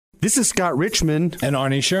This is Scott Richmond. And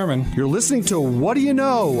Arnie Sherman. You're listening to What Do You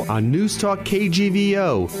Know on Newstalk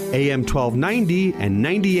KGVO, AM 1290 and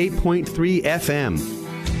 98.3 FM.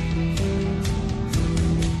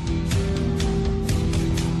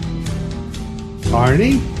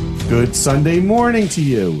 Arnie, good Sunday morning to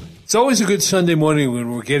you. It's always a good Sunday morning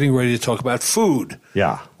when we're getting ready to talk about food.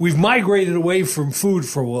 Yeah. We've migrated away from food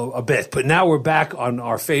for a bit, but now we're back on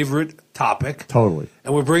our favorite topic. Totally.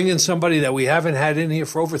 And we're bringing somebody that we haven't had in here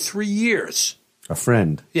for over 3 years. A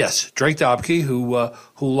friend. Yes, Drake Doepke, who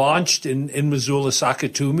launched in Missoula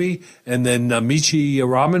SakeToMe and then Michi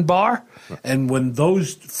Ramen bar. And when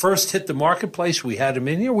those first hit the marketplace, we had him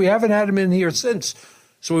in here. We haven't had him in here since.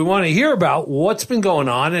 So we want to hear about what's been going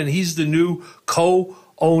on, and he's the new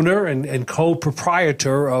co-owner and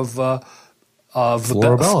co-proprietor of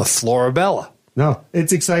Florabella. No,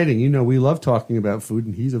 it's exciting. You know, we love talking about food,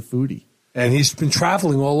 and he's a foodie. And he's been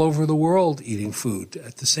traveling all over the world eating food.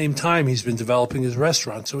 At the same time, he's been developing his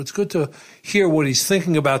restaurant. So it's good to hear what he's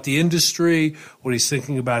thinking about the industry, what he's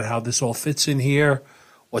thinking about how this all fits in here,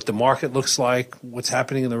 what the market looks like, what's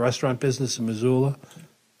happening in the restaurant business in Missoula.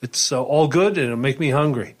 It's all good, and it'll make me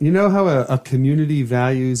hungry. You know how a community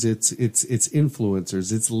values its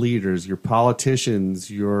influencers, its leaders, your politicians,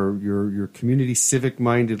 your community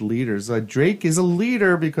civic-minded leaders. Drake is a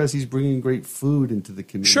leader because he's bringing great food into the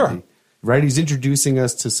community. Sure. Right? He's introducing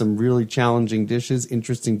us to some really challenging dishes,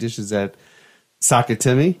 interesting dishes at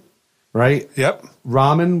SakeToMe, right? Yep.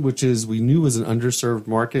 Ramen, which we knew was an underserved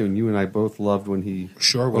market, and you and I both loved when he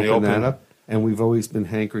opened that up. And we've always been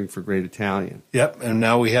hankering for great Italian. Yep, and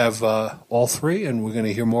now we have all three, and we're going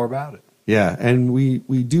to hear more about it. Yeah, and we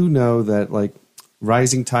do know that, like,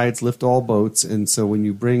 rising tides lift all boats, and so when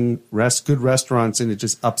you bring good restaurants in, it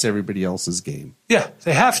just ups everybody else's game. Yeah,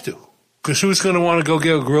 they have to, because who's going to want to go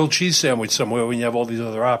get a grilled cheese sandwich somewhere when you have all these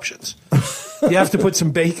other options? You have to put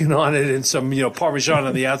some bacon on it and some Parmesan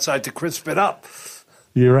on the outside to crisp it up.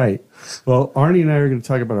 You're right. Well, Arnie and I are going to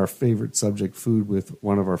talk about our favorite subject, food, with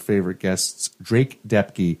one of our favorite guests, Drake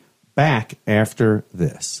Doepke, back after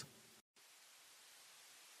this.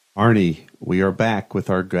 Arnie, we are back with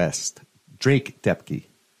our guest, Drake Doepke.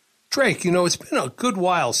 Drake, it's been a good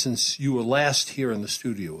while since you were last here in the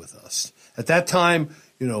studio with us. At that time,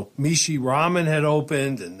 Michi Ramen had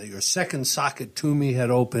opened, and your second SakeToMe had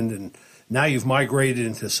opened, and now you've migrated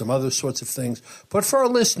into some other sorts of things. But for our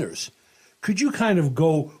listeners, could you kind of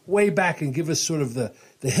go way back and give us sort of the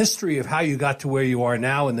history of how you got to where you are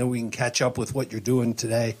now, and then we can catch up with what you're doing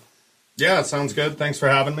today? Yeah, sounds good. Thanks for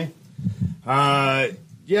having me.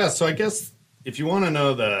 So I guess if you want to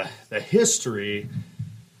know the history,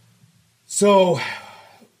 so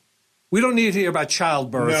we don't need to hear about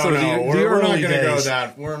childbirth. We're not going to go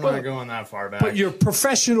that. We're not going that far back. But your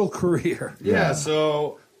professional career. Yeah.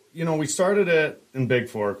 So we started it in Big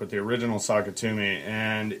Fork with the original SakeToMe,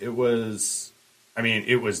 and it was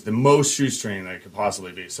the most shoestring that it could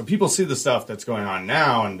possibly be. So people see the stuff that's going on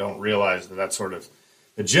now and don't realize that that's sort of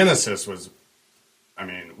the genesis was.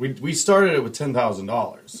 We started it with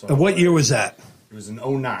 $10,000. So and what year was that? It was in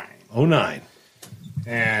 2009. 2009.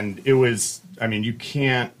 And it was. You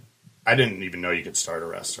can't. I didn't even know you could start a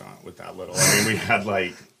restaurant with that little. We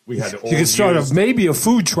had you could start maybe a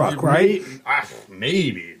food truck, right?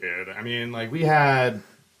 Maybe, dude.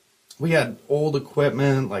 We had old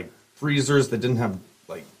equipment, like freezers that didn't have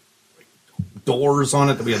like doors on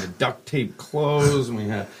it that we had to duct tape close, and we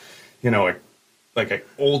had, an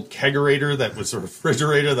old kegerator that was a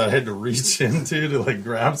refrigerator that I had to reach into to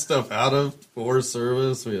grab stuff out of for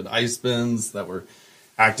service. We had ice bins that were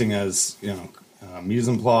acting as mise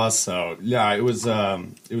en place. So yeah, it was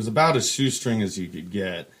about as shoestring as you could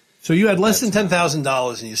get. So you had less than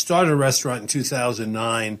 $10,000, and you started a restaurant in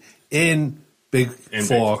 2009 in Big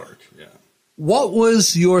Fork. Yeah. What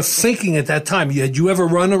was your thinking at that time? Had you ever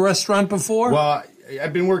run a restaurant before? Well,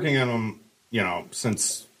 I've been working on them,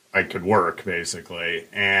 since I could work, basically.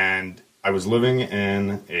 And I was living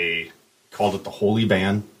in called it the Holy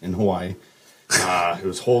Band in Hawaii. It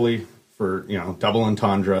was holy for, double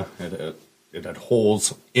entendre. It had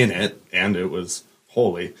holes in it, and it was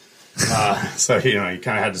holy. So, you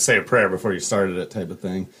kind of had to say a prayer before you started it, type of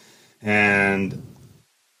thing. And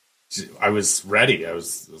I was ready. I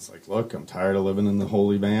was like, look, I'm tired of living in the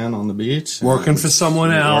holy van on the beach. Working for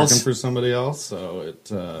someone else. Working for somebody else. So it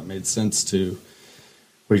made sense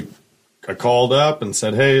I called up and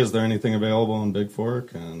said, hey, is there anything available in Big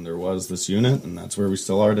Fork? And there was this unit, and that's where we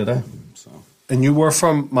still are today. So. And you were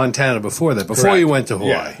from Montana before that, before you went to Hawaii.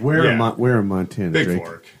 Yeah. Where in Montana, Big Drake?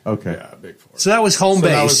 Fork. Okay. Yeah, Big Fork. So that was home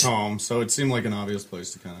base. That was home, so it seemed like an obvious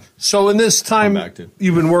place to kind of So in this time, back to.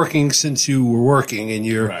 You've been working since you were working, and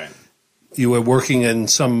you were working in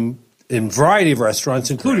a variety of restaurants,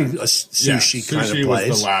 including a sushi kind of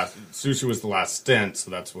place. Sushi was the last stint, so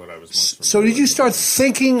that's what I was most familiar So did you with. start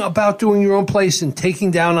thinking about doing your own place and taking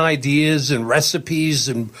down ideas and recipes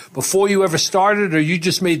and before you ever started, or you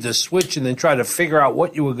just made the switch and then tried to figure out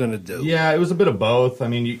what you were going to do? Yeah, it was a bit of both. I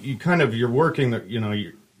mean, you're working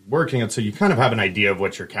you're working it, so you kind of have an idea of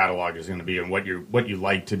what your catalog is going to be and what you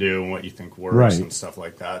like to do and what you think works and stuff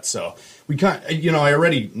like that. So I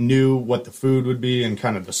already knew what the food would be and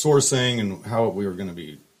kind of the sourcing and how it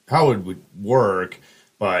would work.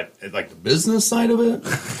 But like the business side of it,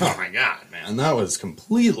 oh my God, man, that was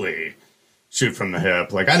completely shoot from the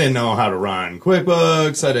hip. Like I didn't know how to run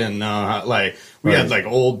QuickBooks. I didn't know how, we had like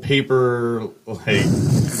old paper,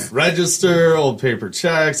 register, old paper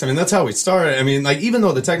checks. I mean, that's how we started. I mean, like even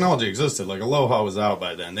though the technology existed, like Aloha was out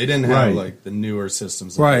by then. They didn't have like the newer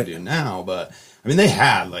systems that they do now. But I mean, they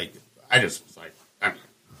had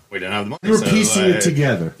we didn't have the money. You were piecing it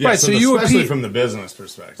together. Yeah, right, so you especially from the business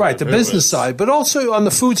perspective. Right, the business side, but also on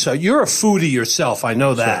the food side. You're a foodie yourself, I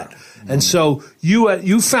know that. Sure. And so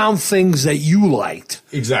you found things that you liked.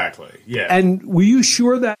 Exactly, yeah. And were you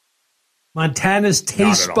sure that Montana's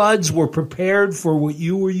taste buds were prepared for what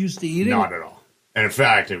you were used to eating? Not at all. And in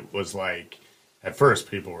fact, it was like, at first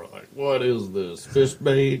people were like, what is this, fish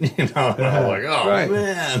bait? And I was like, oh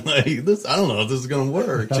man, like this, I don't know if this is going to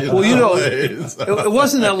work. Well, it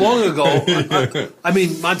wasn't that long ago. I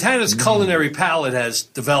mean, Montana's culinary palate has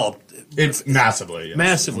developed. It's massively. Yes.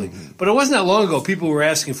 Massively. Mm-hmm. But it wasn't that long ago people were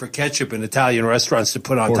asking for ketchup in Italian restaurants to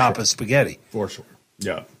put on top of spaghetti. For sure.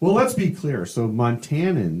 Yeah. Well, let's be clear. So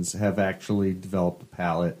Montanans have actually developed a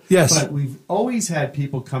palate. Yes. But we've always had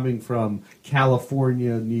people coming from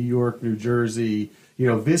California, New York, New Jersey.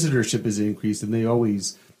 Visitorship has increased, and they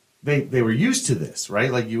were used to this,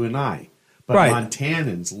 right? Like you and I. But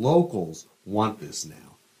Montanans, locals, want this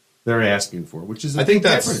now. They're asking for it, which is a big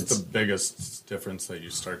difference. I think that's the biggest difference that you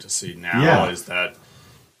start to see now is that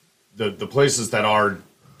the places that are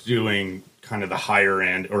doing kind of the higher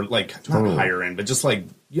end, or like not higher end, but just like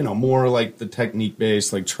more like the technique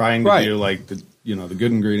based, like trying to do like the the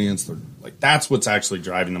good ingredients. Like that's what's actually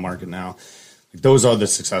driving the market now. Like, those are the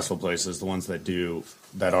successful places, the ones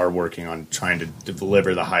that are working on trying to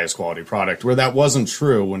deliver the highest quality product. Where that wasn't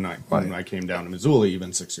true when I came down to Missoula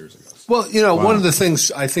even 6 years ago. Well, one of the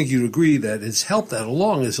things I think you'd agree that has helped that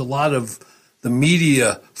along is a lot of the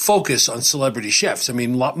media focus on celebrity chefs. I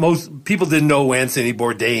mean, most people didn't know who Anthony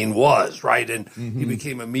Bourdain was, right? And he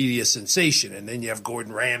became a media sensation. And then you have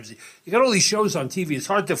Gordon Ramsay. You got all these shows on TV. It's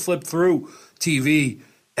hard to flip through TV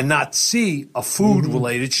and not see a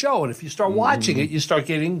food-related show. And if you start watching it, you start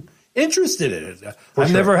getting interested in it.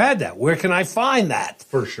 I've never had that. Where can I find that?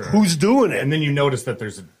 For sure. Who's doing it? And then you notice that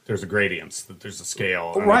there's a gradients, that there's a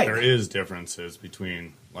scale. And that there is differences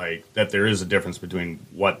between, there is a difference between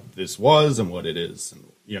what this was and what it is. And,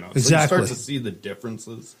 Exactly. So you start to see the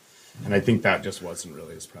differences. And I think that just wasn't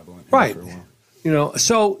really as prevalent for a while.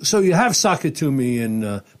 So you have SakeToMe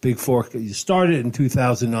in Big Fork. You started in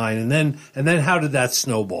 2009, and then how did that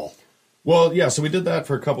snowball? Well, yeah, so we did that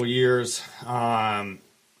for a couple of years, and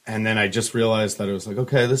then I just realized that it was like,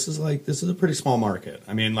 okay, this is a pretty small market.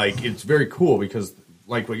 I mean, it's very cool because,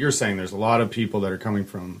 like what you're saying, there's a lot of people that are coming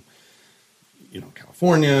from,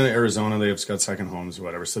 California, Arizona. They've got second homes or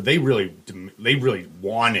whatever, so they really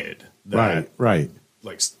wanted that, right,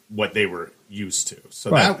 like what they were used to. So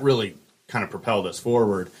that really kind of propelled us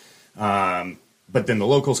forward. But then the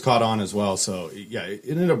locals caught on as well. So, yeah, it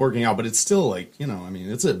ended up working out. But it's still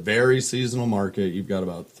it's a very seasonal market. You've got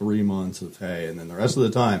about 3 months of hay. And then the rest of the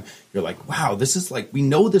time, you're like, wow, this is we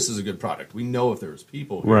know this is a good product. We know if there was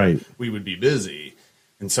people here, we would be busy.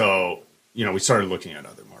 And so, we started looking at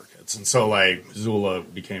other markets. And so, Missoula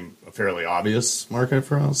became a fairly obvious market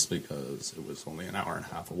for us because it was only an hour and a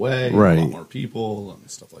half away. A lot more people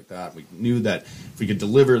and stuff like that. We knew that if we could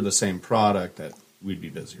deliver the same product, that we'd be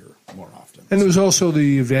busier more often. And there was also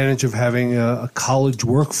the advantage of having a college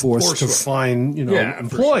workforce to find,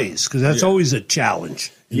 employees, because that's always a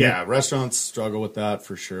challenge. Yeah, restaurants struggle with that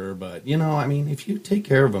for sure. But, if you take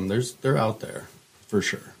care of them, they're out there for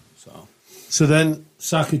sure. So then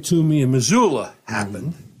SakeToMe in Missoula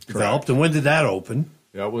happened, developed. And when did that open?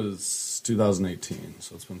 That was 2018,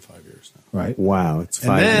 so it's been 5 years now. Right. Wow, it's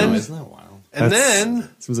 5 years. Isn't that wild? And then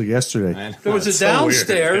it was like yesterday. There was a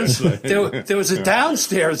downstairs. There was a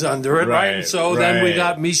downstairs under it, right? And so then we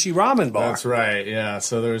got Michi Ramen bar. That's right. Yeah.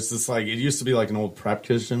 So there was this it used to be like an old prep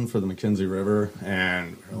kitchen for the McKenzie River,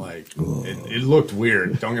 and it looked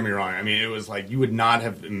weird. Don't get me wrong. I mean, it was you would not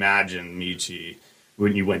have imagined Michi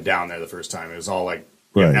when you went down there the first time. It was all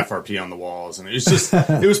Right. FRP on the walls, and it was just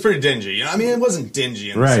it was pretty dingy. You know, I mean, it wasn't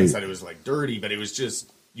dingy in the sense that it was like dirty, but it was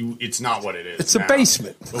just it's not what it is. It's a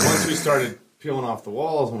basement. But once we started peeling off the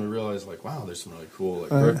walls, and we realized like, wow, there's some really cool like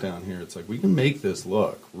brick down here. It's like we can make this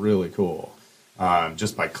look really cool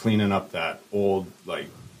just by cleaning up that old like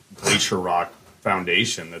glacier rock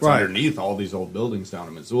foundation that's underneath all these old buildings down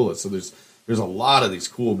in Missoula. So there's a lot of these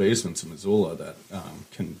cool basements in Missoula that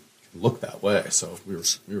can look that way. So we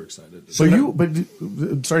were excited. Sorry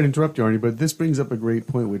to interrupt you, Arnie, but this brings up a great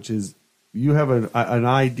point, which is you have an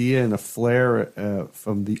idea and a flair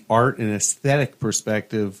from the art and aesthetic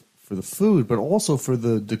perspective for the food, but also for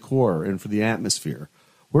the decor and for the atmosphere.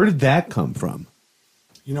 Where did that come from?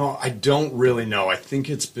 You know, I don't really know. I think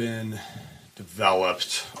it's been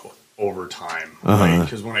developed over time.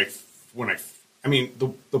 Because I mean,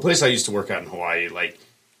 the place I used to work at in Hawaii, like,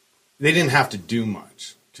 they didn't have to do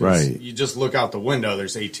much. Right. You just look out the window,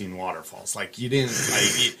 there's 18 waterfalls. Like, you didn't,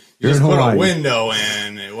 like, you You're just in put Hawaii. a window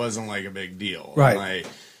in, it wasn't like a big deal. Right.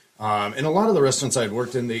 And a lot of the restaurants I'd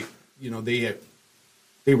worked in, they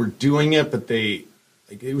were doing it, but it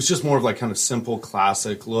was just more of like kind of simple,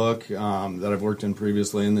 classic look that I've worked in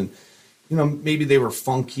previously. And then, you know, maybe they were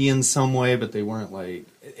funky in some way, but they weren't like,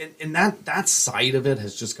 and that side of it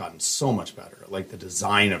has just gotten so much better. Like the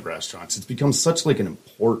design of restaurants, it's become such like an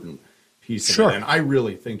important piece of it. And I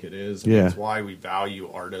really think it is. And that's why we value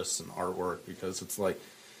artists and artwork, because it's like,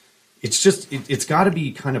 it's got to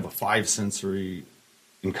be kind of a 5 sensory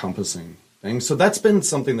encompassing thing. So that's been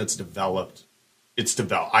something that's developed.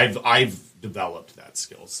 I've developed that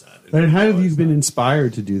skill set. And how have you been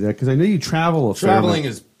inspired to do that? Because I know you travel a fair amount. Traveling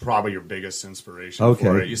is probably your biggest inspiration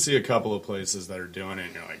for it. You see a couple of places that are doing it,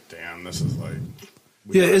 and you're like, damn, this is like,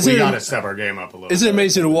 we got to step our game up a little. Isn't it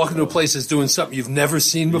amazing to walk into a place that's doing something you've never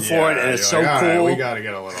seen before, and it's so like, cool? Right, we got to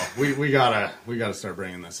get a little. We gotta start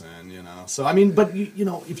bringing this in, you know. So I mean, but you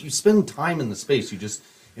know, if you spend time in the space, you just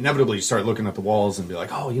inevitably you start looking at the walls and be like,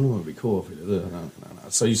 oh, you know what would be cool if we did this. No.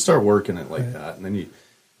 So you start working it like that, and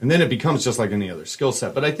then it becomes just like any other skill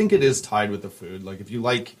set. But I think it is tied with the food. Like if you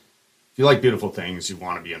like beautiful things, you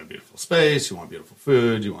want to be in a beautiful space, you want beautiful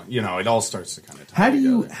food, it all starts to kind of tie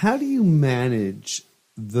together. How do you manage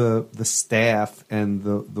the staff and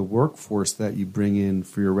the workforce that you bring in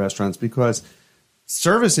for your restaurants? Because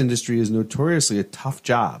service industry is notoriously a tough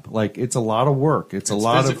job. Like it's a lot of work. It's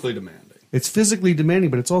physically demanding. It's physically demanding,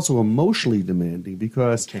 but it's also emotionally demanding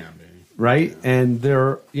because it can be. Right? Yeah. And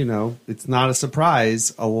it's not a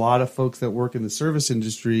surprise. A lot of folks that work in the service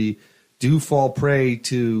industry do fall prey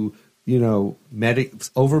to,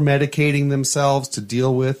 over-medicating themselves to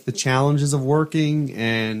deal with the challenges of working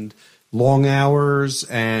and long hours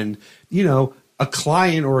and, a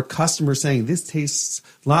client or a customer saying, this tastes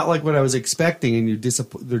not like what I was expecting, and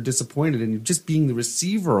they're disappointed, and you're just being the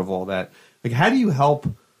receiver of all that. Like, how do you help,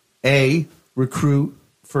 A, recruit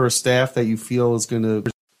for a staff that you feel is going to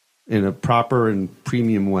in a proper and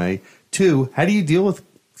premium way? 2, how do you deal with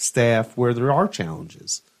staff where there are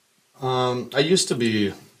challenges? I used to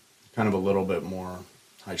be kind of a little bit more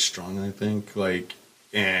high-strung, I think,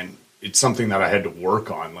 and it's something that I had to work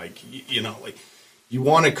on. You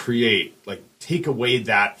want to create, take away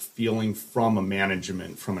that feeling from a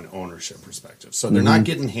management, from an ownership perspective. So they're not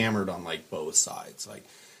getting hammered on, both sides.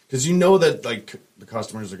 Because that, the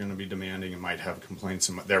customers are going to be demanding and might have complaints,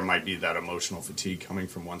 and there might be that emotional fatigue coming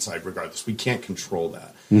from one side regardless. We can't control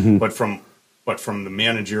that. But from the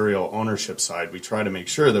managerial ownership side, we try to make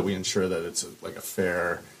sure that we ensure that it's a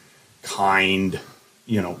fair, kind,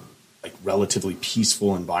 relatively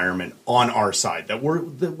peaceful environment on our side, that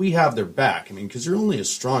we have their back. I mean, because you're only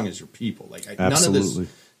as strong as your people. None of this,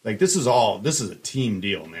 this is a team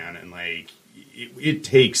deal, man. And it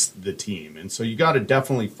takes the team. And so you got to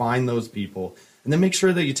definitely find those people and then make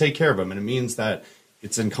sure that you take care of them. And it means that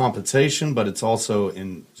it's in compensation, but it's also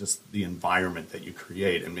in just the environment that you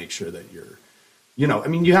create, and make sure that you're, you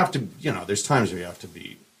have to, there's times where you have to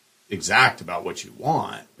be exact about what you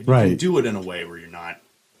want, but you can do it in a way where you're not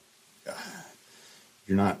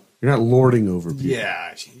lording over people.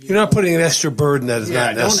 Yeah. You're not putting an extra burden that is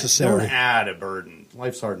not necessary. Don't add a burden.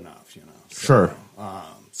 Life's hard enough, So, sure.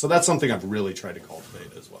 So that's something I've really tried to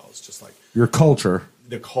cultivate as well. It's just your culture.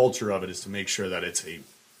 The culture of it is to make sure that it's a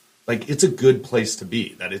good place to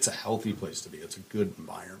be, that it's a healthy place to be. It's a good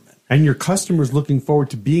environment. And your customers looking forward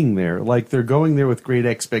to being there. They're going there with great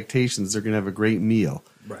expectations. They're going to have a great meal.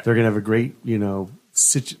 Right. They're going to have a great,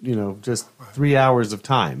 just 3 hours of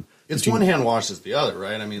time. It's one hand washes the other,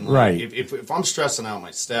 right? I mean, right. If I'm stressing out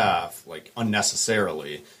my staff,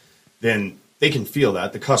 unnecessarily, then they can feel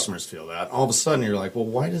that, the customers feel that. All of a sudden, you're like, well,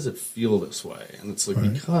 why does it feel this way? And it's like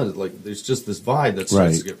because like there's just this vibe that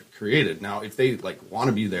starts to get created. Now, if they like want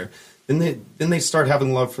to be there, then they start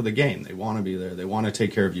having love for the game. They want to be there. They want to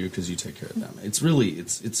take care of you because you take care of them. It's really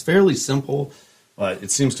it's fairly simple, but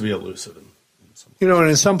it seems to be elusive. And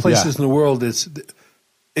in some places in the world,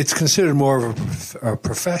 it's considered more of a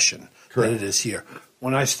profession than it is here.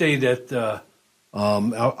 When I stayed at,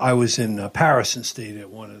 I was in Paris and stayed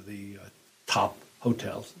at one of the top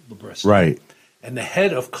hotels, Le Bresson. Right. And the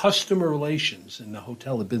head of customer relations in the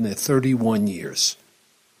hotel had been there 31 years.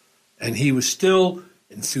 And he was still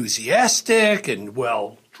enthusiastic and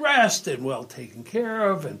well-dressed and well taken care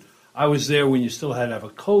of. And I was there when you still had to have a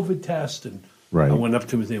COVID test. And I went up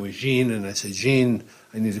to him, his name was Jean, and I said, Jean,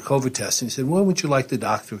 I need a COVID test. And he said, when would you like the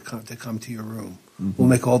doctor to come to your room? We'll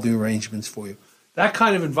make all the arrangements for you. That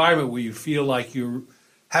kind of environment where you feel like you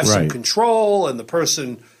have some control and the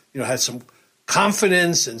person, has some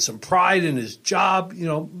confidence and some pride in his job,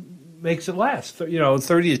 makes it last. 30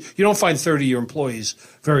 years. You don't find 30-year employees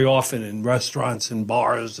very often in restaurants and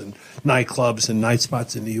bars and nightclubs and night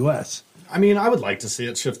spots in the U.S. I mean, I would like to see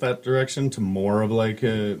it shift that direction to more of like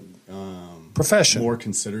a profession, more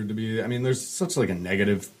considered to be. I mean, there's such like a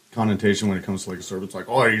negative connotation when it comes to like a server. It's like,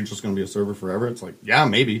 oh, are you just going to be a server forever? It's like, yeah,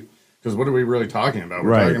 maybe. Because what are we really talking about?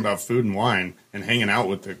 We're talking about food and wine and hanging out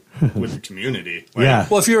with the community. Like,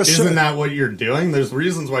 well, if you're isn't that what you're doing? There's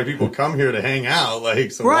reasons why people come here to hang out.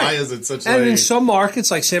 Like, so why is it such? And in some markets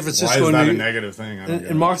like San Francisco, why is that a negative thing?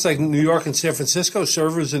 In markets like New York and San Francisco,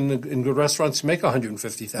 servers in good restaurants make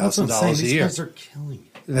 $150,000 a year. These guys are killing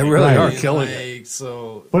it. They really are killing it.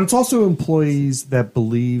 But it's also employees that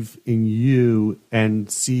believe in you and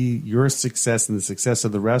see your success and the success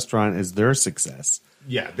of the restaurant as their success.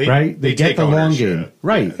 Yeah, they get the long game.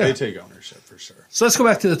 Right. Yeah, they take ownership for sure. So let's go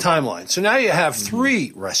back to the timeline. So now you have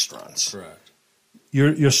 3 restaurants. Correct.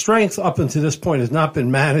 Your strength up until this point has not been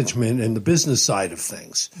management and the business side of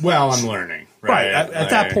things. Well, I'm learning. Right. At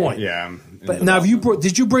that point. Yeah. But now,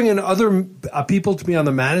 did you bring in other people to be on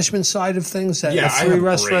the management side of things at 3 I have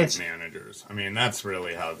restaurants? Great managers. I mean, that's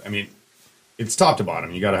really how. I mean, it's top to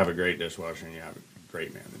bottom. You got to have a great dishwasher and you have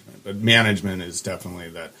great management. But management is definitely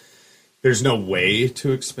that. There's no way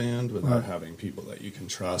to expand without having people that you can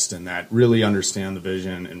trust and that really understand the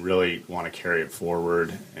vision and really want to carry it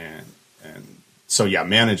forward. And so,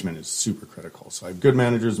 management is super critical. So I have good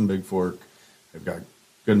managers in Big Fork. I've got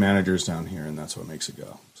good managers down here, and that's what makes it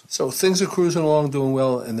go. So things are cruising along, doing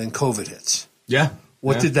well, and then COVID hits. Yeah.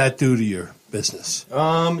 What did that do to your business?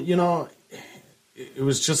 It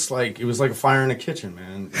was just like it was like a fire in a kitchen,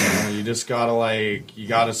 man. You just gotta you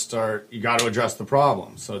gotta address the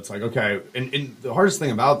problem. So it's like, okay, and the hardest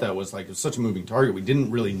thing about that was like it was such a moving target. We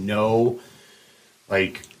didn't really know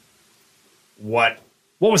like what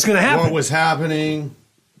was going to happen. What was happening.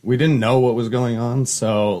 We didn't know what was going on.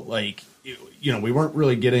 So like we weren't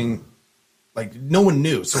really getting like no one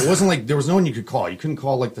knew. So it wasn't like there was no one you could call. You couldn't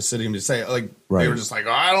call like the city and just say like they were just like,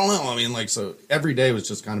 oh, I don't know. I mean, like so every day was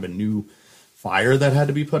just kind of a new fire that had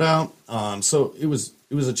to be put out. So it was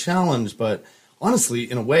a challenge, but honestly,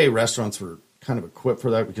 in a way, restaurants were kind of equipped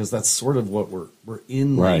for that because that's sort of what we're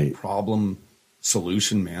in like problem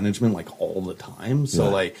solution management like all the time.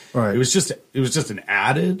 So it was just an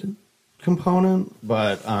added component,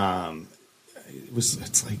 but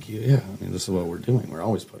it's like I mean, this is what we're doing. We're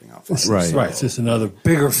always putting out fires. Right. It's just another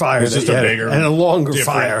bigger fire. It's just a bigger and a longer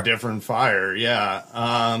fire. Different fire. Yeah.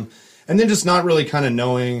 And then just not really kind of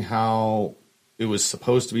knowing how it was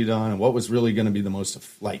supposed to be done and what was really going to be the most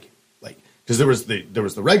because there was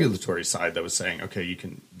the regulatory side that was saying, okay, you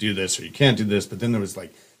can do this or you can't do this, but then there was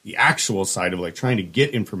like the actual side of like trying to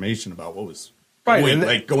get information about what was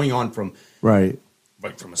going on from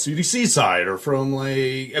like from a CDC side or from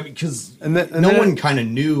because no one kind of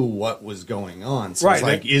knew what was going on. So it's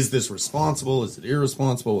like, is this responsible? Is it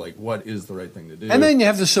irresponsible? Like, what is the right thing to do? And then you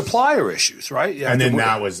have the supplier issues, right? And then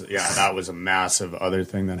that was a massive other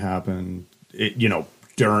thing that happened.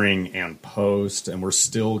 During and post, and we're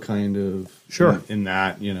still kind of in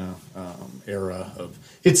that era of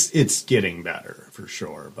it's getting better for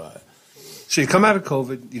sure. But so you come out of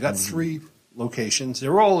COVID, you got 3 locations.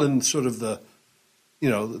 They're all in sort of the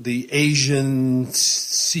the Asian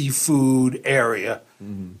seafood area,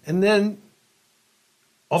 and then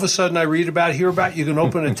all of a sudden I hear about you're going to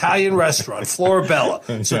open an Italian restaurant,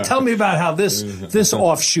 Florabella. So tell me about how this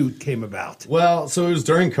offshoot came about. Well, so it was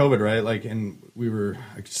during COVID, right? Like, and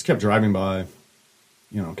I just kept driving by,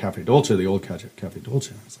 Caffe Dolce, the old Caffe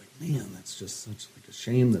Dolce. And I was like, man, that's just such like a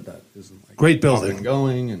shame that isn't like great building and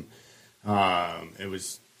going. And it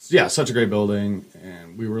was such a great building.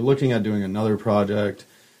 And we were looking at doing another project.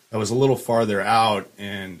 that was a little farther out,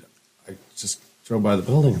 and I just drove by the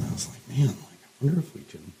building, and I was like, man, like, I wonder if we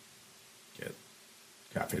can get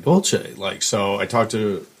Caffe Dolce. Like, so I talked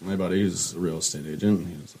to my buddy who's a real estate agent,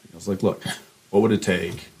 and I was like, look, what would it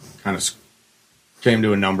take? Kind of came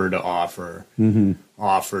to a number to offer,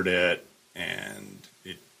 offered it, and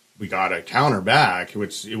we got a counter back,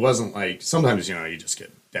 which it wasn't like, sometimes, you know, you just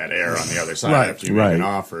get dead air on the other side after you make an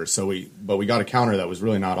offer. So we got a counter that was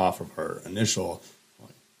really not off of our initial.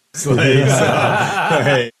 So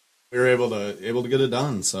hey, we were able to get it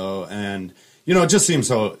done. So, and you know, it just seems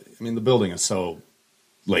so. I mean, the building is so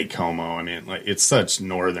Lake Como. I mean, like, it's such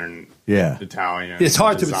northern Italian. It's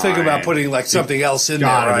hard design. to think about putting like something else in there,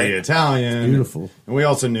 right? Be Italian, beautiful. And we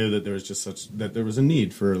also knew that there was just there was a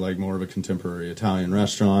need for like more of a contemporary Italian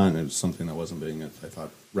restaurant. It was something that wasn't being, I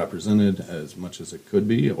thought, represented as much as it could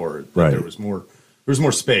be, or there was more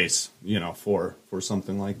space, you know, for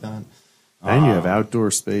something like that. And you have outdoor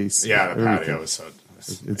space. Yeah, the patio is so.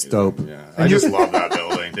 It's dope. Yeah, I just love that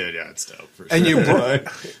building, dude. Yeah, it's dope for sure. And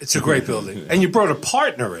it's a great building. And you brought a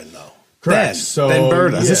partner in, though. Correct. Ben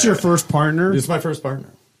Berta. Is this your first partner? This is my first partner.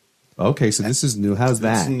 Okay, so this is new. How's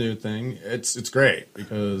that? It's a new thing. It's great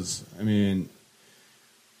because, I mean,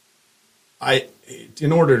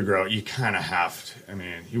 in order to grow, you kind of have to. I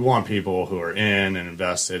mean, you want people who are in and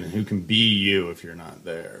invested and who can be you if you're not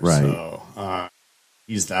there. Right. So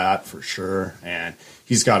he's that for sure, and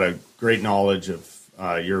he's got a great knowledge of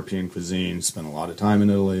European cuisine. Spent a lot of time in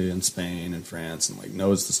Italy and Spain and France, and like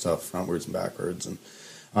knows the stuff frontwards and backwards, and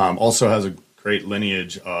also has a great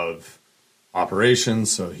lineage of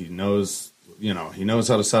operations. So he knows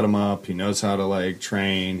how to set them up. He knows how to like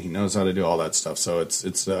train. He knows how to do all that stuff. So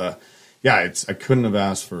I couldn't have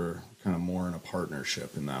asked for kind of more in a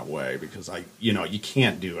partnership in that way, because you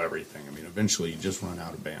can't do everything. I mean, eventually you just run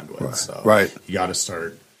out of bandwidth. So you got to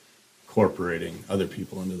start incorporating other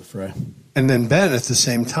people into the fray. And then Ben, at the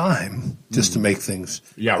same time, just to make things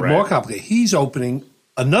more complicated, he's opening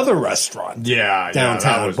another restaurant.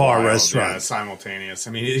 Downtown, a bar restaurant. Yeah, simultaneous.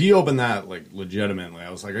 I mean, he opened that like legitimately. I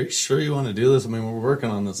was like, are you sure you want to do this? I mean, we're working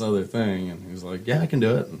on this other thing. And he was like, yeah, I can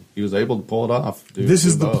do it. And he was able to pull it off. This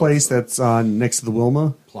is the place that's on next to the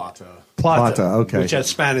Wilma? Plata, okay. Which has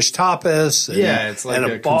Spanish tapas. It's like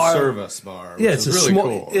a bar. Conservas bar. Yeah, it's really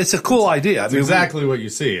cool. It's a cool idea. It's exactly what you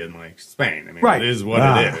see in like Spain. I mean, it is what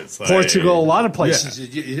it is. Like, Portugal, a lot of places.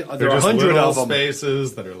 There are 100 of them.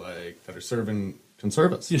 Spaces that are serving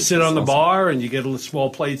conservas. You sit on the bar and you get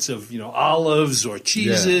small plates of olives or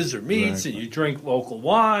cheeses or meats, and you drink local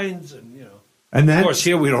wines, and And of course,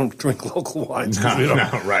 here we don't drink local wines.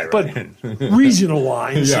 Right. But regional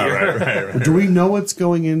wines here. Right. Do we know what's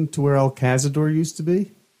going into where El Cazador used to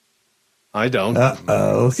be? I don't.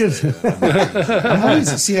 Uh-oh. Look at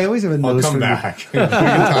I always have a nose I'll come for back. We can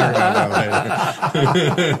talk about that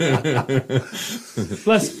later.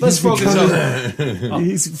 Let's focus on.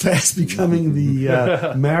 He's fast becoming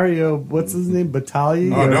the Mario, what's his name,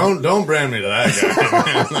 Battaglia? Oh, don't brand me to that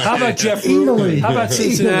guy. How about Jeff Ruby? How about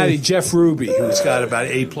Cincinnati, Jeff Ruby, who's got about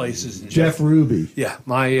 8 places. Jeff Ruby. Yeah,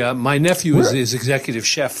 my nephew is executive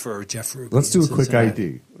chef for Jeff Ruby. Let's do a quick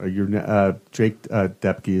ID. Drake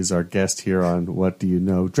Doepke is our guest here on What Do You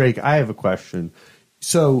Know? Drake, I have a question.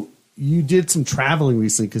 So you did some traveling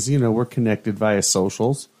recently because, we're connected via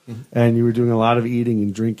socials, and you were doing a lot of eating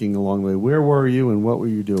and drinking along the way. Where were you and what were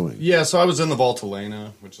you doing? Yeah, so I was in the Valtellina,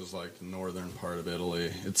 which is like the northern part of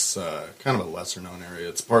Italy. It's kind of a lesser-known area.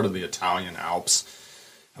 It's part of the Italian Alps.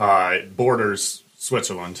 It borders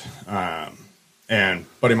Switzerland. And a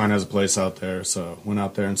buddy of mine has a place out there, so went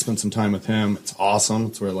out there and spent some time with him. It's awesome.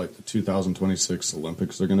 It's where like the 2026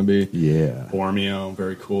 Olympics are going to be. Yeah, Bormio,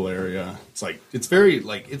 very cool area. It's very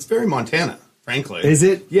Montana, frankly. Is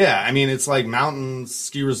it? Yeah, I mean it's like mountains,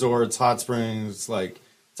 ski resorts, hot springs,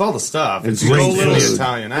 it's all the stuff. It's great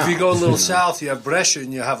Italian. If you go a little south, you have Brescia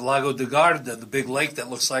and you have Lago di Garda, the big lake that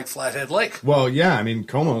looks like Flathead Lake. Well, yeah, I mean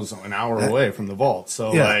Como's an hour away from the vault,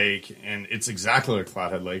 so and it's exactly like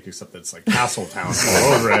Flathead Lake, except it's like castle towns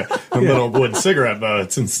all over it, and little wood cigarette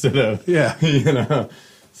boats instead of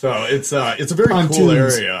So it's a very cool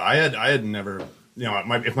area. I had never.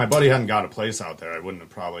 If my buddy hadn't got a place out there, I wouldn't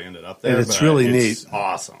have probably ended up there. And it's really neat.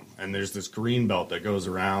 Awesome. And there's this green belt that goes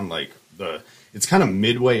around it's kind of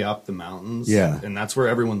midway up the mountains. Yeah. And that's where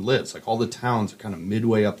everyone lives. Like all the towns are kind of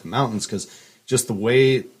midway up the mountains because just the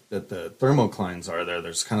way that the thermoclines are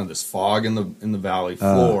there's kind of this fog in the valley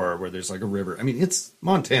floor where there's like a river. I mean, it's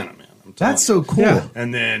Montana, man. That's so cool. Yeah.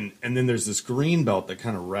 And then there's this green belt that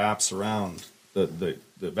kind of wraps around the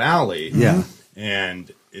valley. Yeah.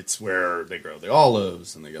 And it's where they grow the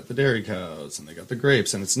olives and they got the dairy cows and they got the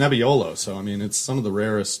grapes and it's Nebbiolo. So, I mean, it's some of the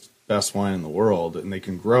rarest best wine in the world, and they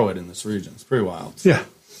can grow it in this region. It's pretty wild. Yeah.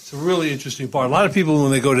 It's a really interesting part. A lot of people,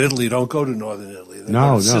 when they go to Italy, don't go to northern Italy. They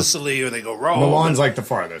go to Sicily or they go Rome. Milan's like the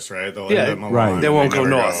farthest, right? They'll end at Milan, right. They won't go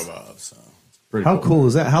north. Above, so it's pretty How cool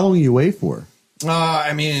is that? How long are you away for?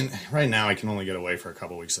 I mean, right now I can only get away for a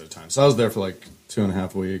couple weeks at a time. So I was there for like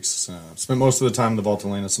 2.5 weeks. Spent most of the time in the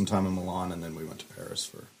Valtellina, some time in Milan, and then we went to Paris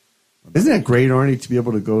for. Isn't that great, Arnie, to be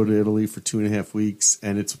able to go to Italy for 2.5 weeks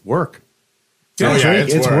and it's work? Yeah,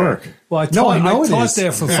 it's work. Well, I taught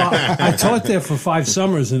there for 5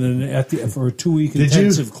 summers, and then for a 2-week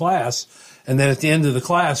intensive class, and then at the end of the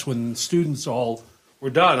class, when students all were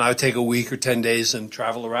done, I would take a week or 10 days and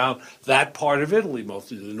travel around that part of Italy,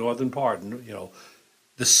 mostly the northern part. And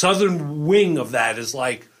the southern wing of that is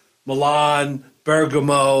like Milan,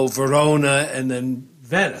 Bergamo, Verona, and then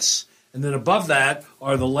Venice, and then above that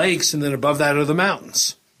are the lakes, and then above that are the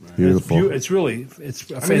mountains. Right. Beautiful. It's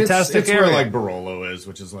a fantastic it's area. where like Barolo is,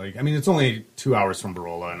 which is like, I mean, it's only 2 hours from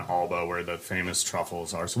Barolo and Alba, where the famous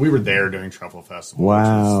truffles are. So we were there during Truffle Festival, which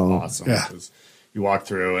was awesome. Yeah. Because you walk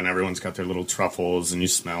through and everyone's got their little truffles and you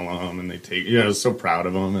smell them and they take, so proud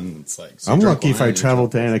of them. And it's like, so I'm lucky if I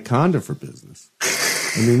traveled to Anaconda for business.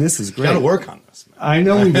 I mean, this is great. You got to work on this, man. I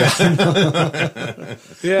know we got.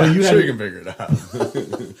 Yeah, I'm sure you can figure it out.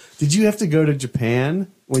 Did you have to go to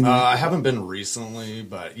Japan when you? I haven't been recently,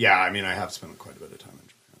 but yeah, I mean, I have spent quite a bit of time in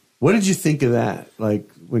Japan. What did you think of that?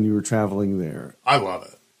 Like when you were traveling there? I love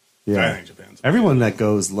it. Yeah, I think Japan's amazing. Everyone that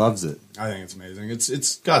goes loves it. I think it's amazing.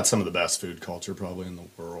 It's got some of the best food culture probably in the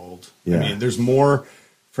world. Yeah. I mean, there's more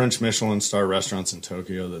French Michelin star restaurants in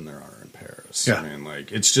Tokyo than there are in Paris. Yeah. I mean,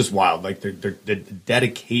 like, it's just wild. Like, the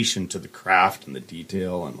dedication to the craft and the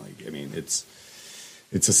detail, and like, I mean, it's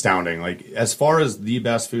astounding. Like, as far as the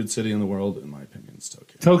best food city in the world, in my opinion, it's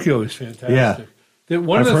Tokyo. Tokyo is fantastic. Yeah.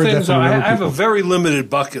 One of the things, I have a very limited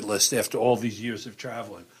bucket list after all these years of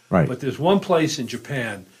traveling. Right. But there's one place in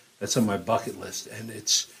Japan that's on my bucket list, and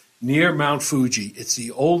it's near Mount Fuji. It's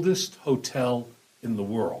the oldest hotel in the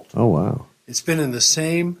world. Oh wow! It's been in the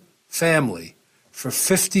same family for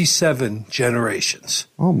 57 generations.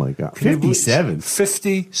 Oh my God, 57.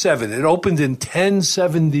 57. It opened in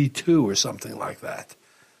 1072 or something like that,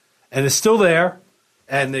 and it's still there.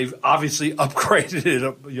 And they've obviously upgraded it,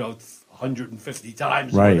 150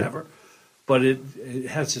 times or whatever. But it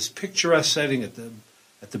has this picturesque setting at the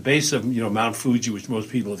base of Mount Fuji, which most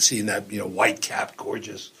people have seen, that white capped,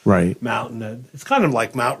 gorgeous mountain. It's kind of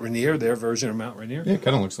like Mount Rainier, their version of Mount Rainier. Yeah, it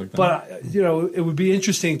kind of looks like that. But it would be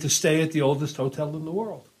interesting to stay at the oldest hotel in the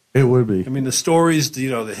world. It would be. I mean, the stories,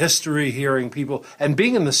 the history, hearing people, and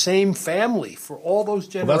being in the same family for all those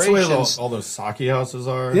generations. Well, that's the way all those sake houses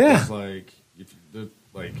are. Yeah.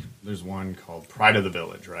 There's one called Pride of the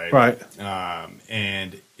Village, right? Right.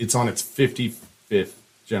 And it's on its 55th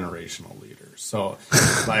generational leader. So,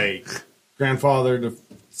 like, grandfather to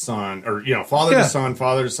son, or, father to son,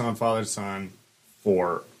 father to son, father to son,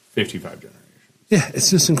 for 55 generations. Yeah,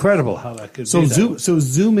 it's just incredible how that could So be.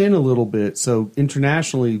 zoom in a little bit. So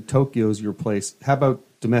internationally, Tokyo's your place. How about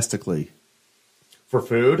domestically? For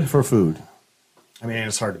food? For food. I mean,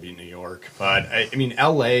 it's hard to beat New York, but I mean,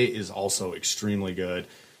 LA is also extremely good.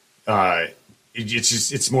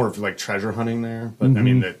 It's more of like treasure hunting there, but I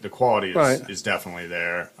mean, the quality is definitely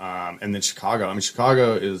there. And then Chicago. I mean,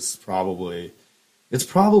 Chicago is probably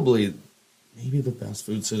maybe the best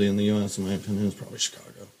food city in the U.S. in my opinion. Is probably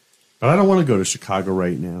Chicago. But I don't want to go to Chicago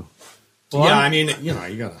right now. Well, yeah, I mean, you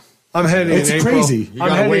gotta. I'm heading it's in April. crazy. You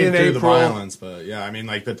gotta wade through the violence, but yeah, I mean,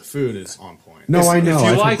 like, but the food is on point. No, I know.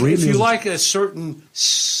 If you like a certain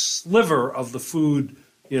sliver of the food,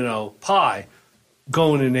 pie,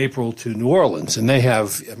 going in April to New Orleans, and they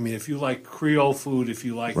have. I mean, if you like Creole food, if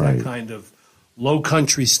you like that kind of low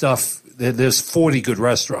country stuff, there's 40 good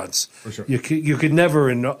restaurants. For sure. You could never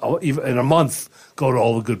in a month go to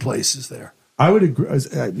all the good places there. I would agree.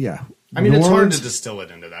 Yeah. I mean, it's hard to distill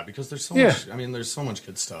it into that because there's so much. I mean, there's so much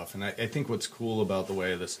good stuff, and I think what's cool about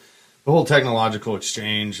the whole technological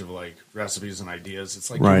exchange of like recipes and ideas.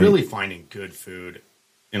 It's like you're really finding good food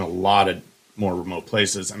in a lot of more remote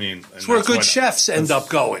places. I mean, it's where good chefs end up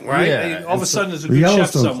going, right? Yeah, all of a sudden, there's a good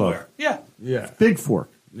chef somewhere. Club. Yeah. Big Fork.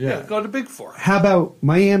 Yeah, go to Big Fork. How about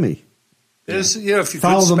Miami? There's, if you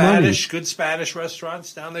good Spanish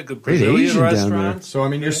restaurants down there, good Brazilian restaurants. So I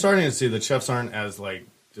mean, you're starting to see the chefs aren't as like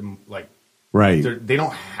they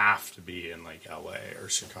don't have to be in like LA or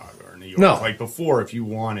Chicago or New York. No. Like before, if you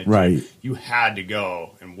wanted to, you had to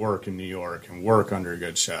go and work in New York and work under a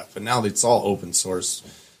good chef. But now it's all open source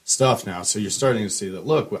stuff now. So you're starting to see that,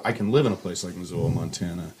 look, I can live in a place like Missoula,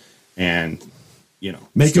 Montana, and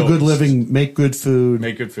make a good living, make good food,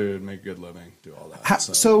 make good living, do all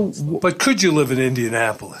that. But could you live in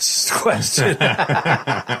Indianapolis? Is the question.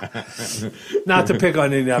 Not to pick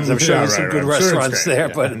on Indianapolis. I'm sure there's some good restaurants there,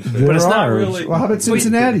 but it's not really. Well, how about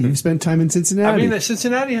Cincinnati? You spent time in Cincinnati. I mean,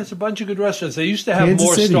 Cincinnati has a bunch of good restaurants. They used to have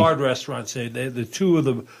more starred restaurants. The two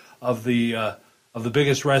of the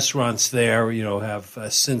biggest restaurants there, have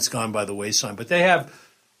since gone by the wayside. But they have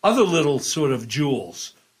other little sort of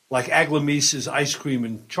jewels, like Aglamisa's ice cream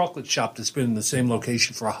and chocolate shop that's been in the same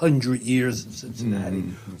location for 100 years in Cincinnati.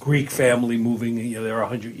 Greek family moving there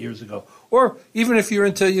 100 years ago. Or even if you're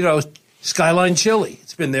into, Skyline Chili.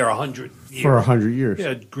 It's been there 100 years. For 100 years.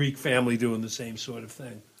 Yeah, Greek family doing the same sort of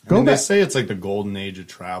thing. They say it's like the golden age of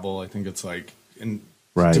travel. I think it's like,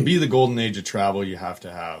 to be the golden age of travel, you have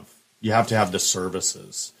to have the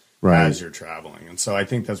services as you're traveling. And so I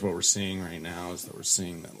think that's what we're seeing right now is that we're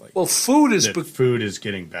seeing that food is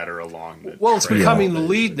getting better along the it's becoming the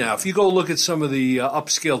lead now. If you go look at some of the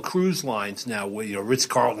upscale cruise lines now, where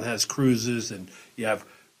Ritz-Carlton has cruises, and you have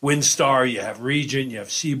Windstar, you have Regent, you have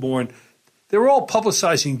Seabourn. They're all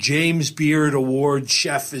publicizing James Beard Award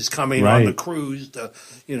chef is coming on the cruise to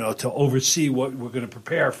oversee what we're going to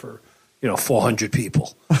prepare for 400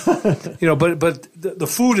 people. But the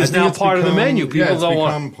food is now part of the menu. People don't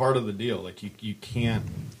become part of the deal. Like you can't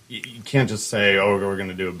just say, oh, we're going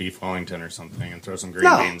to do a beef Wellington or something and throw some green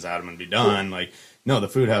beans at them and be done. Like, no, the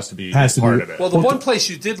food has to be part of it. Well, the one place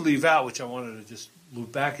you did leave out, which I wanted to just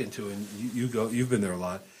loop back into, and you've been there a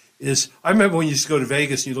lot, is I remember when you used to go to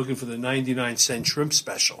Vegas and you're looking for the 99-cent shrimp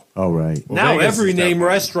special. Oh, right. Well, now Vegas every name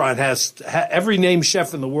restaurant has every name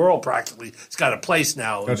chef in the world practically. It's got a place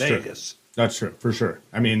now in Vegas. That's true, for sure.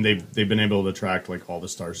 I mean, they've been able to attract like all the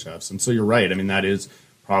star chefs, and so you're right. I mean, that is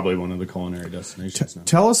probably one of the culinary destinations now.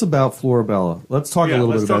 Tell us about Florabella. Let's talk a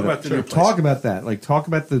little bit about that. Talk about that. Like, talk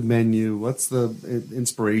about the menu. What's the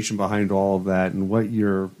inspiration behind all of that, and what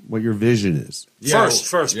your vision is?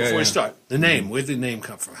 First, before we start, the name. Where did the name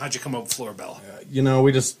come from? How'd you come up with Florabella?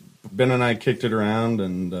 Ben and I kicked it around,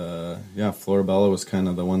 and Florabella was kind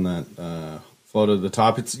of the one that floated to the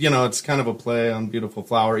top. It's it's kind of a play on beautiful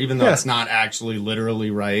flower, even though it's not actually literally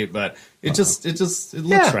right, but it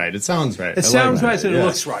looks right. It sounds right. It sounds right and it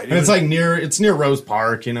looks right. And it's near Rose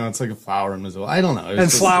Park. It's like a flower in Missoula. I don't know. And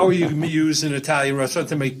flour you can use in an Italian restaurant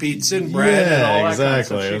to make pizza and bread and all that kind of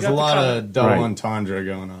stuff. There's a lot of double entendre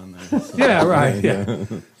going on there. So.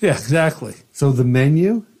 Yeah, exactly. So the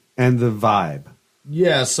menu and the vibe.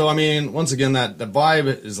 Yeah, so I mean, once again, that the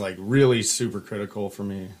vibe is like really super critical for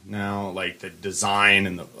me now. Like the design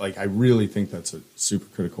and I really think that's a super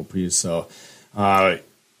critical piece. So, it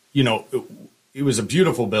was a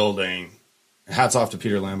beautiful building. Hats off to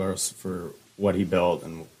Peter Lambros for what he built,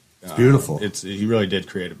 and it's beautiful. He really did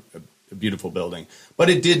create a beautiful building. But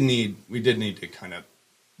we needed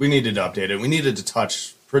to update it. We needed to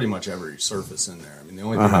touch pretty much every surface in there. I mean, the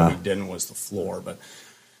only thing that we didn't was the floor, but.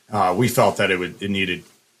 We felt that it needed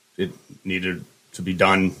to be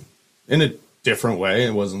done in a different way.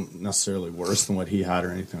 It wasn't necessarily worse than what he had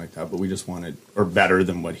or anything like that, but we just wanted, or better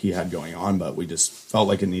than what he had going on, but we just felt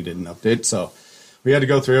like it needed an update. So we had to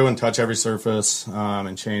go through and touch every surface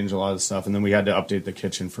and change a lot of the stuff, and then we had to update the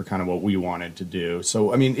kitchen for kind of what we wanted to do.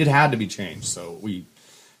 So I mean, it had to be changed. So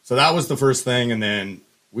that was the first thing, and then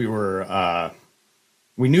we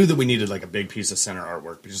knew that we needed like a big piece of center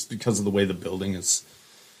artwork just because of the way the building is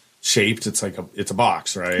shaped. It's like it's a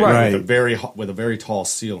box, right? With a very tall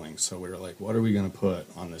ceiling. So we were like, what are we going to put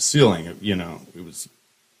on the ceiling? It was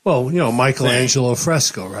Michelangelo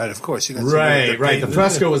fresco, right? Of course, right. The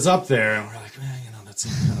fresco was up there, and we're like,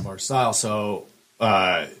 that's kind of our style. So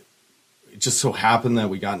it just so happened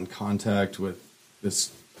that we got in contact with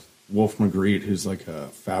this Wolf Magritte, who's like a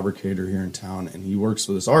fabricator here in town, and he works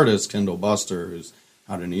with this artist, Kendall Buster, who's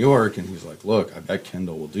out in New York, and he's like, look, I bet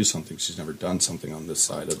Kendall will do something. She's never done something on this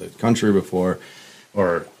side of the country before,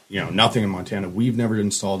 or nothing in Montana. We've never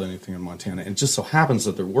installed anything in Montana, and it just so happens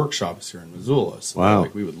that their workshop is here in Missoula. So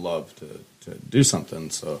we would love to do something.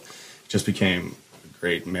 So it just became a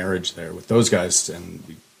great marriage there with those guys, and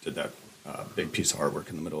we did that big piece of artwork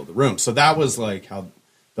in the middle of the room. So that was like how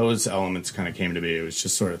those elements kind of came to be. It was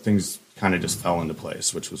just sort of things kind of just fell into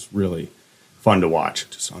place, which was really fun to watch.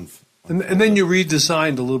 And then you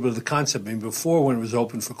redesigned a little bit of the concept. I mean, before, when it was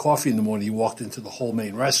open for coffee in the morning, you walked into the whole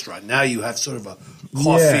main restaurant. Now you have sort of a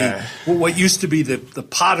coffee. What used to be the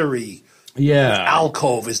pottery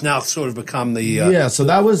alcove is now sort of become the... so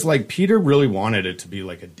that was like, Peter really wanted it to be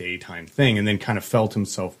like a daytime thing, and then kind of felt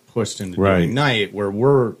himself pushed into doing night, where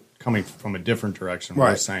we're coming from a different direction.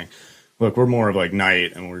 We're saying, look, we're more of like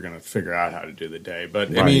night and we're going to figure out how to do the day.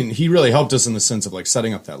 But I mean, he really helped us in the sense of like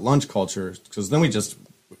setting up that lunch culture, because then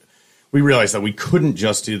we realized that we couldn't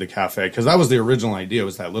just do the cafe, because that was the original idea,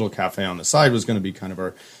 was that little cafe on the side was going to be kind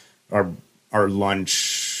of our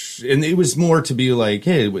lunch. And it was more to be like,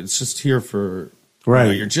 hey, it's just here for,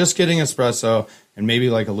 you're just getting espresso and maybe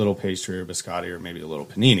like a little pastry or biscotti or maybe a little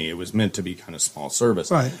panini. It was meant to be kind of small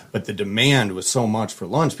service. Right. But the demand was so much for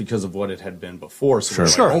lunch because of what it had been before. So we're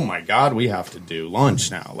like, oh my God, we have to do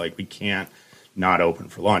lunch now. Like, we can't not open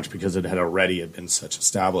for lunch, because it had already been such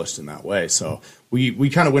established in that way. So we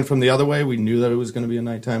kind of went from the other way. We knew that it was going to be a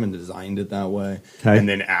nighttime and designed it that way, and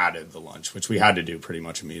then added the lunch, which we had to do pretty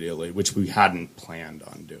much immediately, which we hadn't planned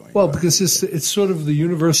on doing. Well, because it's sort of the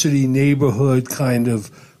university neighborhood kind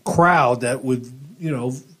of crowd that would,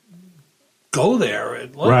 go there.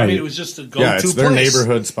 And, I mean, it was just a go-to place. It's their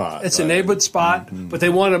neighborhood spot. It's a neighborhood spot, but they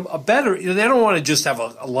want a better, they don't want to just have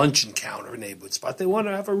a lunch encounter, a neighborhood spot. They want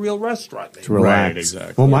to have a real restaurant. Maybe. To relax. Right,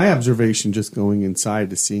 exactly. Well, my observation just going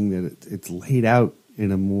inside is seeing that it's laid out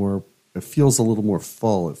in it feels a little more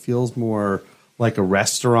full. It feels more like a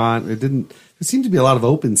restaurant. There seemed to be a lot of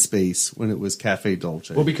open space when it was Caffe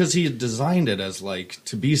Dolce. Well, because he had designed it as like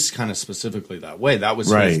to be kind of specifically that way. That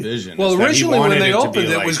was his vision. Well, originally when they opened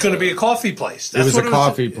it, was going to be a coffee place. It was a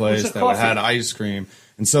coffee place that had ice cream.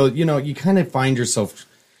 And so, you kind of find yourself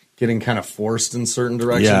getting kind of forced in certain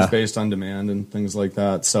directions based on demand and things like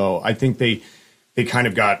that. So I think they kind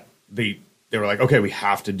of got they were like, okay, we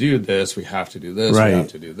have to do this, we have to do this, we have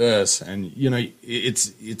to do this. And,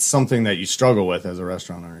 it's something that you struggle with as a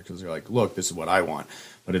restaurant owner, because you're like, look, this is what I want.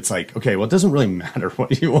 But it's like, okay, well, it doesn't really matter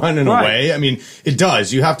what you want in a way. I mean, it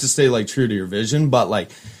does. You have to stay like true to your vision,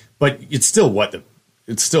 but it's still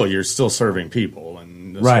you're still serving people,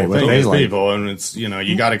 and this whole thing is people. And it's,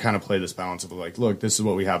 you got to kind of play this balance of like, look, this is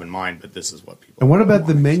what we have in mind, but this is what people. And what about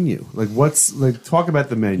the menu? Talk about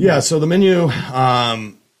the menu. Yeah. So the menu,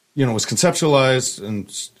 was conceptualized,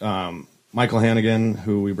 and Michael Hannigan,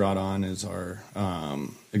 who we brought on, is our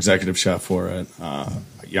executive chef for it. I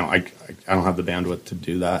don't have the bandwidth to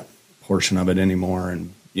do that portion of it anymore,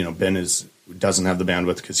 and Ben doesn't have the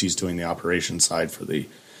bandwidth because he's doing the operations side for the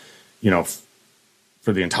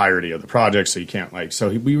entirety of the project. So you can't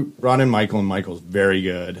we brought in Michael, and Michael's very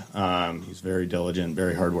good. He's very diligent,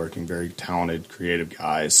 very hardworking, very talented, creative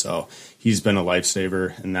guy. So he's been a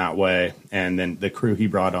lifesaver in that way. And then the crew he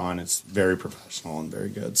brought on is very professional and very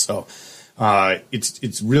good. So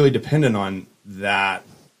it's really dependent on that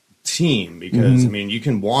team, because I mean, you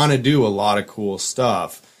can want to do a lot of cool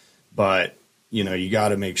stuff, but you got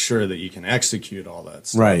to make sure that you can execute all that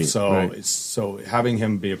stuff. Right. So having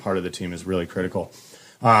him be a part of the team is really critical.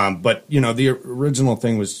 But the original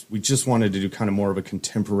thing was we just wanted to do kind of more of a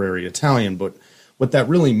contemporary Italian, but what that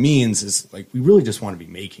really means is we really just want to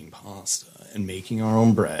be making pasta and making our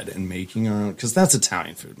own bread and making our own, because that's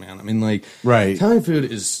Italian food, man. I mean, Italian food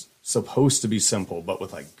is supposed to be simple, but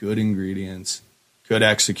with good ingredients, good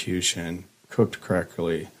execution, cooked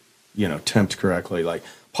correctly, temped correctly.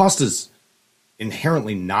 Pasta's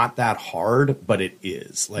inherently not that hard, but it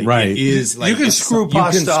is. It is. You can screw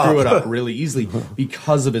pasta You can screw it up really easily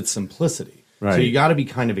because of its simplicity. Right. So you got to be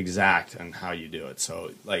kind of exact on how you do it.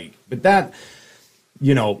 So but that,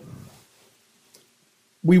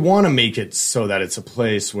 we want to make it so that it's a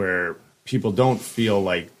place where people don't feel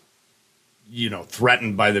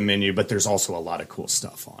threatened by the menu, but there's also a lot of cool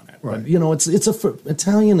stuff on it. Right. But,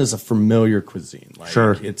 Italian is a familiar cuisine.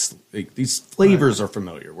 It's these flavors are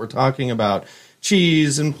familiar. We're talking about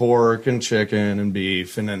cheese and pork and chicken and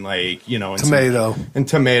beef and then and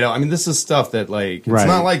tomato. I mean, this is stuff that it's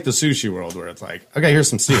not like the sushi world where it's okay, here's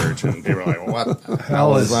some sea urchin. And people are like, well, what the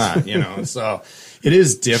hell is that? So it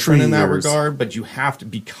is different in that regard, but you have to,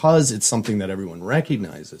 because it's something that everyone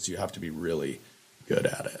recognizes, you have to be really good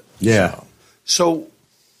at it. Yeah. So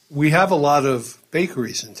we have a lot of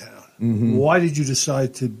bakeries in town. Mm-hmm. Why did you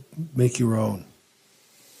decide to make your own?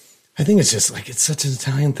 I think it's just it's such an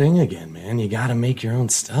Italian thing again, man. You got to make your own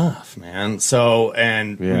stuff, man. So,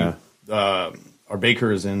 our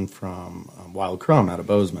baker is in from Wild Crumb out of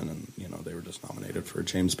Bozeman, and they were just nominated for a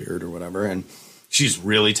James Beard or whatever, and she's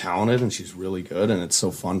really talented and she's really good, and it's so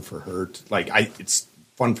fun for her to, it's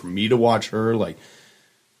fun for me to watch her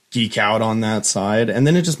geek out on that side, and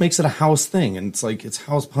then it just makes it a house thing, and it's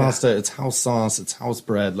house pasta, it's house sauce, it's house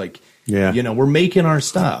bread, we're making our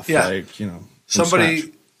stuff,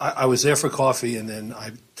 somebody. I was there for coffee, and then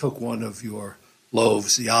I took one of your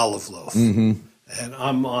loaves, the olive loaf, and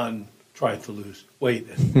I'm on trying to lose weight.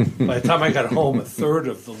 And by the time I got home, a third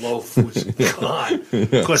of the loaf was gone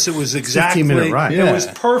because it was exactly 15-minute ride. It was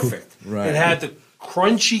perfect. Right. It had the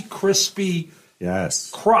crunchy, crispy Yes.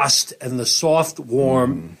 crust and the soft,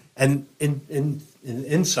 warm, and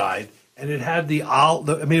inside, and it had the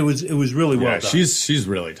olive. I mean, it was really well done. She's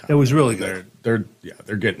really talented. It was really good. They're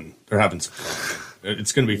having some fun.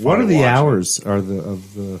 It's going to be fun. What are to the watch. hours? Are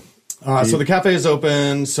the So the cafe is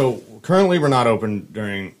open. So currently we're not open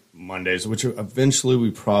during Mondays, which eventually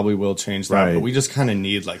we probably will change that. Right. But we just kind of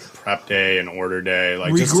need like prep day and order day,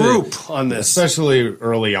 like Regroup on this, especially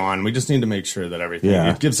early on. We just need to make sure that everything.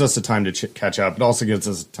 Yeah. It gives us the time to catch up. It also gives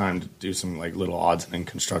us time to do some like little odds and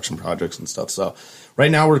construction projects and stuff. So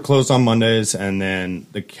right now we're closed on Mondays, and then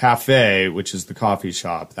the cafe, which is the coffee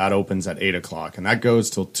shop, that opens at 8:00, and that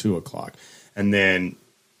goes till 2:00, and then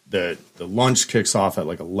the lunch kicks off at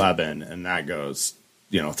like 11, and that goes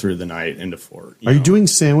through the night into 4. Are you doing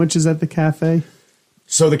sandwiches at the cafe?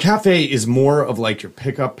 So the cafe is more of like your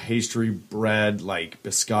pickup pastry bread, like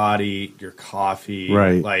biscotti, your coffee,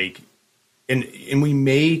 right? Like, and we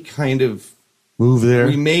may kind of move there.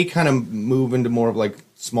 We may kind of move into more of like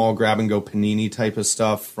small grab and go panini type of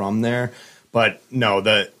stuff from there, but no,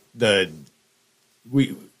 the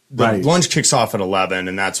lunch kicks off at 11,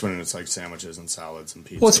 and that's when it's like sandwiches and salads and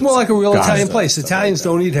pizza. Well, it's more like a real Italian place. Italians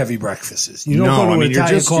don't eat heavy breakfasts. You don't go to an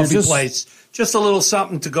Italian coffee place. Just a little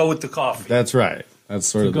something to go with the coffee. That's right. That's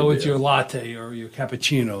sort of to go with your latte or your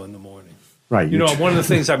cappuccino in the morning. Right. One of the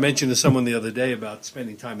things I mentioned to someone the other day about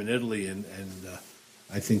spending time in Italy, and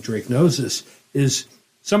I think Drake knows this, is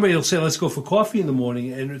somebody will say, let's go for coffee in the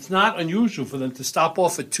morning, and it's not unusual for them to stop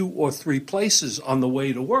off at 2 or 3 places on the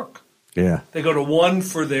way to work. Yeah. They go to one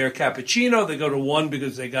for their cappuccino. They go to one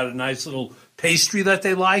because they got a nice little pastry that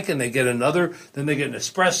they like, and they get another. Then they get an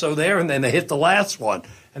espresso there, and then they hit the last one.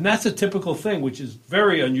 And that's a typical thing, which is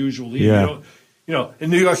very unusual. Yeah. In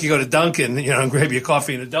New York, you go to Dunkin', and grab your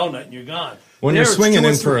coffee and a donut, and you're gone. When you're swinging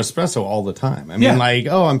in for espresso all the time. I mean,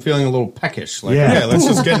 I'm feeling a little peckish. Like, let's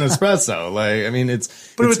just get an espresso. Like, I mean, it's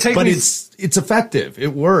effective.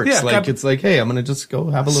 It works. Yeah, it's like, hey, I'm going to just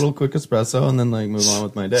go have a little quick espresso and then like move on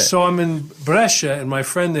with my day. So I'm in Brescia, and my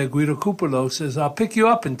friend there, Guido Cupolo, says, I'll pick you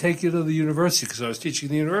up and take you to the university, because I was teaching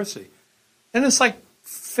the university. And it's like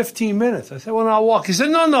 15 minutes. I said, well, no, I'll walk. He said,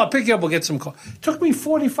 no, I'll pick you up. We'll get some coffee. It took me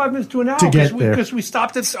 45 minutes to an hour because we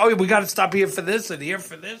stopped at, we got to stop here for this and here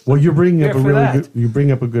for this. Well, you're bringing up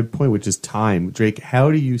a good point, which is time. Drake,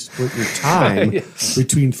 how do you split your time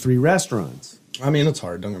between 3 restaurants? I mean, it's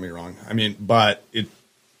hard. Don't get me wrong. I mean, but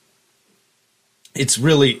it's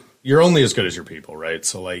really, you're only as good as your people, right?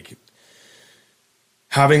 So like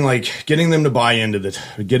having getting them to buy into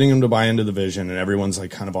the vision, and everyone's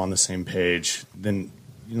like kind of on the same page, then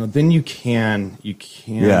you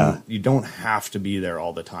don't have to be there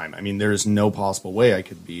all the time. I mean, there's no possible way I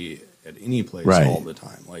could be at any place all the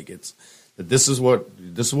time. Like this is what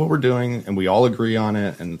we're doing, and we all agree on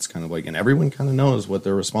it, and it's kind of like, and everyone kind of knows what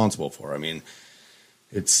they're responsible for. I mean,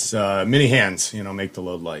 it's many hands, make the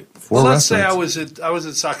load light. Well, let's say I was at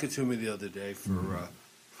SakeToMe the other day for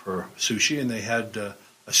sushi, and they had a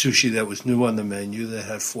sushi that was new on the menu that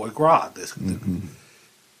had foie gras.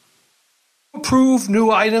 Approve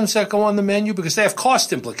new items that go on the menu because they have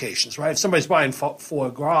cost implications, right? If somebody's buying foie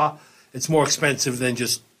gras, it's more expensive than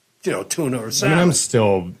just tuna or salmon. I mean, I'm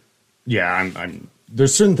still, I'm.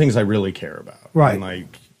 There's certain things I really care about, right? And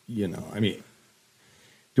I mean,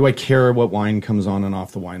 do I care what wine comes on and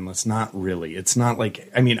off the wine list? Not really. It's not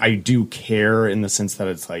like, I mean, I do care in the sense that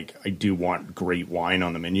it's like I do want great wine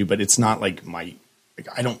on the menu, but it's not like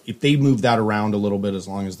I don't, if they move that around a little bit, as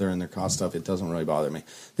long as they're in their cost stuff, it doesn't really bother me.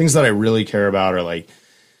 Things that I really care about are like,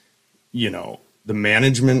 the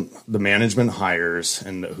management hires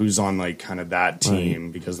and who's on like kind of that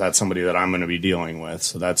team, because that's somebody that I'm going to be dealing with.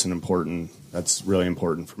 So that's really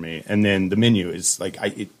important for me. And then the menu is like,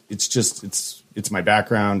 it's my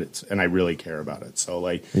background, and I really care about it. So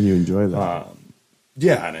like, and you enjoy that.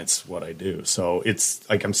 And it's what I do. So it's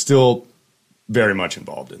like, I'm still very much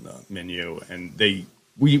involved in the menu, and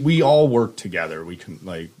we all work together. We can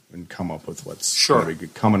and come up with what's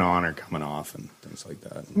coming on or coming off and things like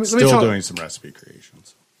that. Still doing some recipe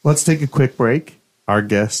creations. Let's take a quick break. Our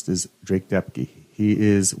guest is Drake Doepke. He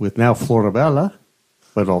is with now Florabella,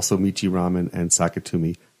 but also Michi Ramen and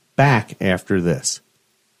SakeToMe. Back after this.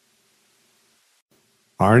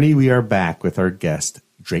 Arnie, we are back with our guest,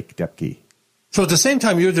 Drake Doepke. So at the same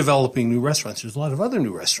time you're developing new restaurants, there's a lot of other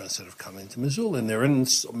new restaurants that have come into Missoula, and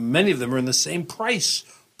many of them are in the same price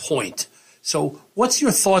point. So what's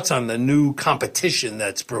your thoughts on the new competition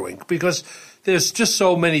that's brewing? Because there's just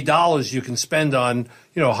so many dollars you can spend on,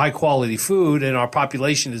 high quality food, and our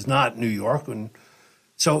population is not New York. And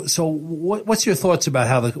so what's your thoughts about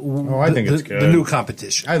how I think it's good. The new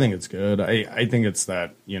competition? I think it's good. I think it's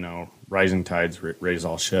that, rising tides raise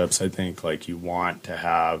all ships. I think like you want to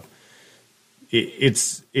have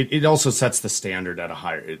it also sets the standard at a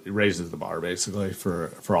higher. It raises the bar basically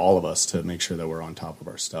for all of us to make sure that we're on top of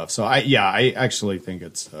our stuff. So I actually think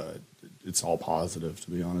it's all positive,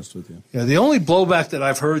 to be honest with you. Yeah, the only blowback that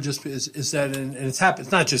I've heard just is that, and it's happened.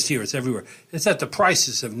 It's not just here; it's everywhere. It's that the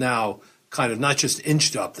prices have now kind of not just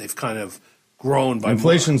inched up; they've kind of grown by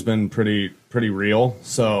inflation's been pretty real.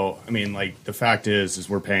 So I mean, like the fact is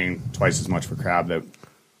we're paying twice as much for crab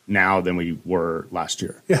now than we were last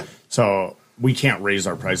year. Yeah. So we can't raise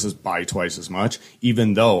our prices by twice as much,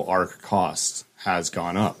 even though our cost has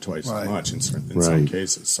gone up twice as much in some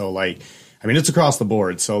cases. So like, I mean, it's across the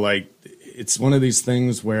board. So like, it's one of these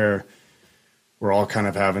things where we're all kind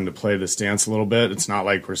of having to play this dance a little bit. It's not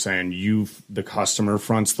like we're saying the customer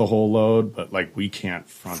fronts the whole load, but like we can't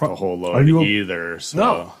front the whole load either. So.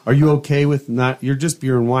 No. Are you okay with you're just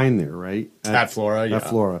beer and wine there, right? At Flora, yeah. At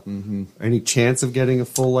Flora. Mm-hmm. Any chance of getting a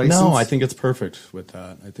full license? No, I think it's perfect with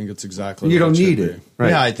that. I think it's exactly you what don't it need be. it. Right.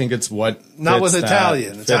 Yeah, I think it's what not with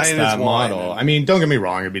Italian. Fits Italian that is model. wine. I mean, don't get me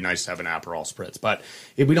wrong. It'd be nice to have an Aperol spritz, but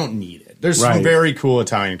we don't need it. There's some very cool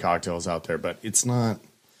Italian cocktails out there, but it's not.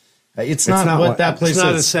 It's not what that place is. It's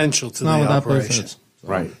not essential to the operation.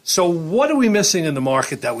 Right. So what are we missing in the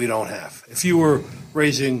market that we don't have? If you were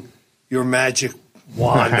raising your magic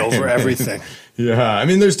wand over everything. Yeah. I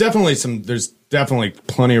mean, there's definitely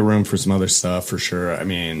plenty of room for some other stuff for sure. I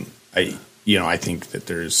mean, I think that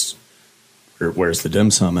where's the dim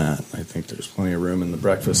sum at? I think there's plenty of room in the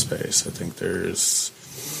breakfast space. I think there's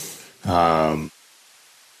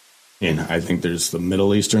I think there's the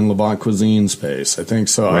Middle Eastern Levant cuisine space. I think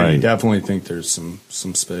so. Right. I definitely think there's some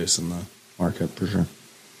space in the market for sure.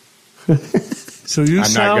 So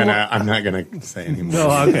I'm not gonna say anymore. No,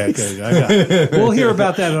 okay. I got it. We'll hear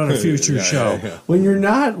about that on a future show. Yeah. When you're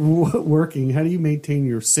not working, how do you maintain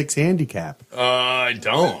your 6 handicap? I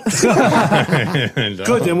don't.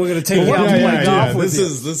 Good. Then we're going to take you out to play golf with you.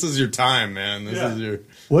 This is your time, man. This is your.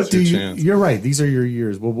 Chance. You're right. These are your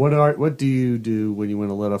years. Well, what do you do when you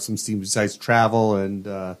want to let off some steam besides travel and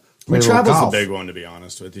play travel's golf? a big one, to be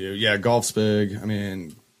honest with you. Yeah, golf's big. I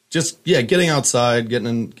mean, just getting outside,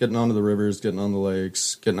 getting onto the rivers, getting on the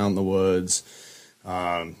lakes, getting out in the woods.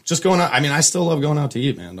 Just going out. I mean, I still love going out to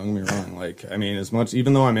eat, man. Don't get me wrong. Like, I mean, as much,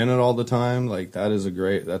 even though I'm in it all the time, like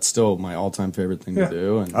that's still my all-time favorite thing to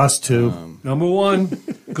do. And us too. Number one.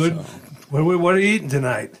 Good. So. What are you eating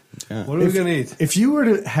tonight? Yeah. What are we going to eat? If you were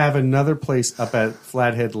to have another place up at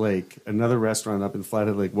Flathead Lake, another restaurant up in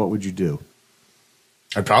Flathead Lake, what would you do?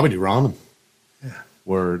 I'd probably do ramen. Yeah.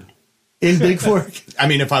 Word. In Big Fork? I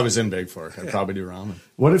mean, if I was in Big Fork, I'd probably do ramen.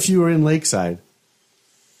 What if you were in Lakeside?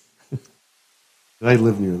 I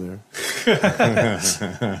live near there.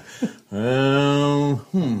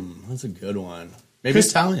 That's a good one. Maybe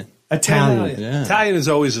Italian. Yeah. Italian is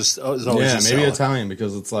always maybe Italian,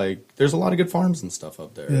 because it's like there's a lot of good farms and stuff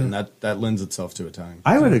up there, and that lends itself to Italian.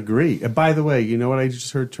 I would agree. By the way, you know what I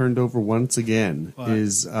just heard turned over once again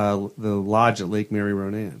is the lodge at Lake Mary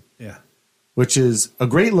Ronan. Yeah, which is a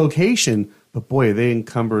great location, but boy, are they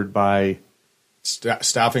encumbered by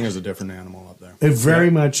staffing is a different animal up there. It very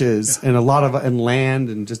much is, and a lot of land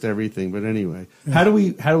and just everything. But anyway, how do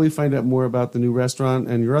we find out more about the new restaurant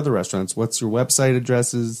and your other restaurants? What's your website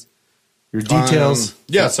addresses? Your details?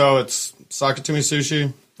 So it's SakeToMe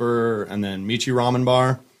Sushi and then Michi Ramen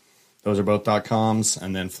Bar. Those are both .coms,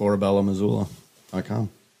 and then Florabella Missoula.com.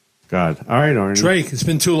 God. All right, Arnie. Drake, it's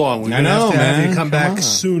been too long. We're going to have you come back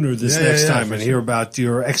sooner next time and hear about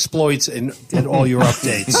your exploits and all your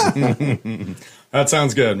updates. That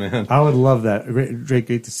sounds good, man. I would love that. Drake,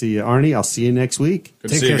 great to see you. Arnie, I'll see you next week.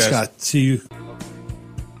 Good Take to see care, you guys. Scott. See you.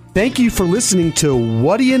 Thank you for listening to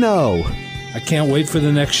What Do You Know? I can't wait for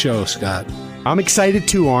the next show, Scott. I'm excited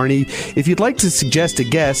too, Arnie. If you'd like to suggest a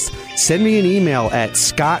guest, send me an email at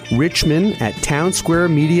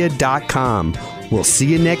scottrichmond@townsquaremedia.com. We'll see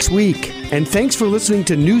you next week. And thanks for listening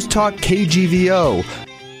to Newstalk KGVO.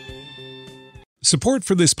 Support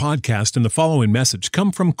for this podcast and the following message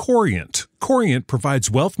come from Corient. Corient provides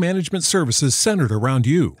wealth management services centered around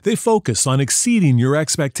you. They focus on exceeding your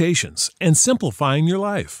expectations and simplifying your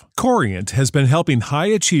life. Corient has been helping high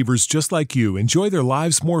achievers just like you enjoy their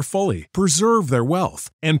lives more fully, preserve their wealth,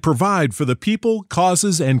 and provide for the people,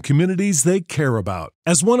 causes, and communities they care about.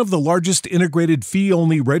 As one of the largest integrated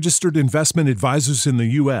fee-only registered investment advisors in the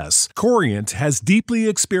U.S., Corient has deeply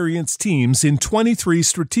experienced teams in 23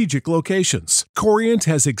 strategic locations. Corient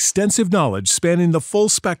has extensive knowledge spanning the full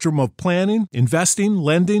spectrum of planning planning, investing,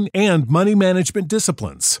 lending, and money management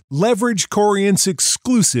disciplines. Leverage Corient's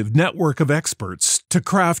exclusive network of experts to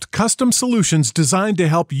craft custom solutions designed to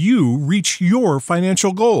help you reach your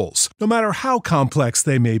financial goals, no matter how complex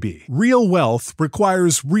they may be. Real wealth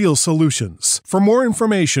requires real solutions. For more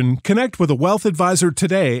information, connect with a wealth advisor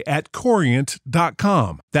today at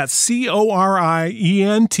Corient.com. That's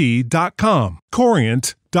Corient.com.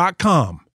 Corient.com.